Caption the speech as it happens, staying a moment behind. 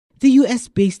The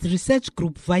US-based research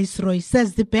group Viceroy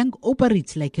says the bank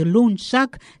operates like a loan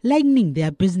shark, likening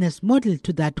their business model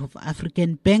to that of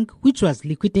African Bank, which was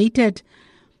liquidated.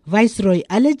 Viceroy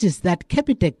alleges that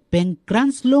Capitec Bank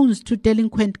grants loans to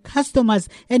delinquent customers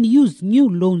and uses new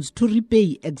loans to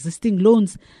repay existing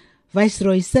loans.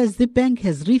 Viceroy says the bank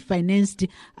has refinanced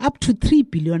up to 3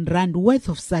 billion rand worth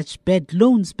of such bad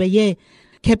loans per year.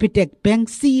 Capitec Bank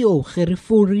CEO Gerrie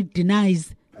Fourie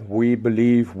denies. We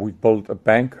believe we've built a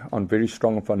bank on very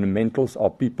strong fundamentals. Our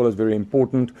people is very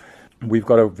important. We've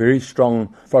got a very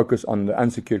strong focus on the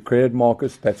unsecured credit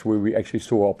markets. That's where we actually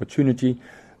saw opportunity.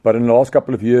 But in the last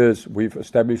couple of years, we've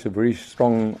established a very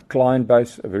strong client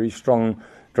base, a very strong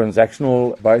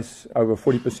transactional base. Over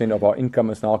 40% of our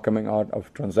income is now coming out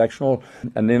of transactional.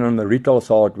 And then on the retail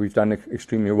side, we've done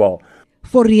extremely well.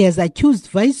 Fourie has accused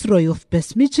Viceroy of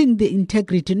besmirching the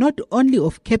integrity not only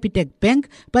of Capitec Bank,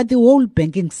 but the whole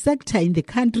banking sector in the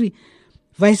country.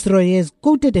 Viceroy has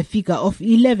quoted a figure of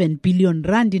 11 billion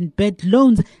rand in bad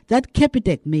loans that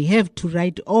Capitec may have to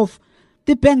write off.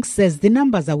 The bank says the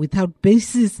numbers are without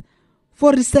basis.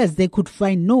 Fourie says they could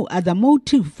find no other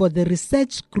motive for the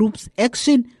research group's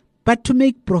action but to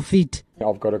make profit.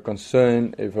 I've got a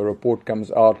concern if a report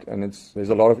comes out and there's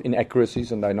a lot of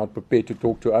inaccuracies and they're not prepared to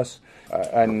talk to us.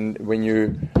 And when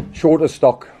you short a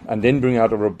stock and then bring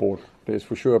out a report, there's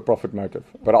for sure a profit motive.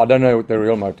 But I don't know the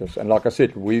real motives. And like I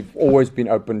said, we've always been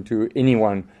open to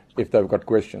anyone if they've got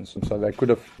questions. And so they could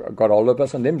have got hold of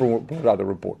us and then brought out a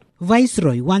report.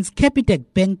 Viceroy wants Capitec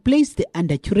Bank placed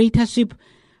under curatorship,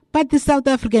 but the South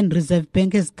African Reserve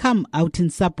Bank has come out in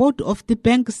support of the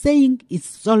bank, saying it's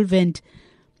solvent.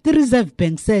 The Reserve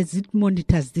Bank says it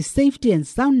monitors the safety and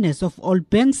soundness of all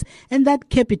banks and that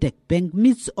Capitec Bank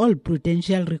meets all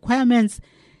prudential requirements.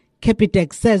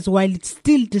 Capitec says while it's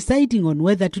still deciding on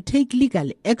whether to take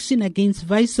legal action against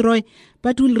Viceroy,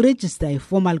 but will register a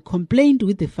formal complaint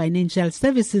with the Financial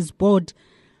Services Board.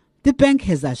 The bank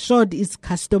has assured its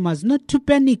customers not to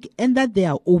panic and that they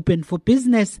are open for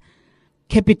business.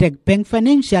 Capitec Bank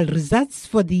financial results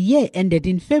for the year ended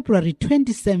in February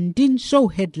 2017 show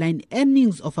headline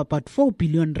earnings of about 4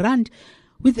 billion rand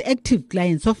with active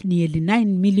clients of nearly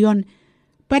 9 million.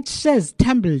 But shares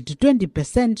tumbled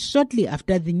 20% shortly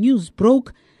after the news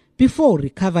broke before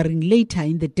recovering later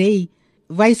in the day.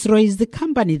 Viceroy is the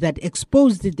company that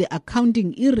exposed the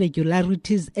accounting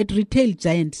irregularities at retail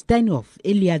giant Steinhoff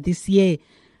earlier this year.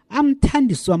 I'm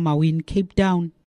Thandiswa Mawu in Cape Town.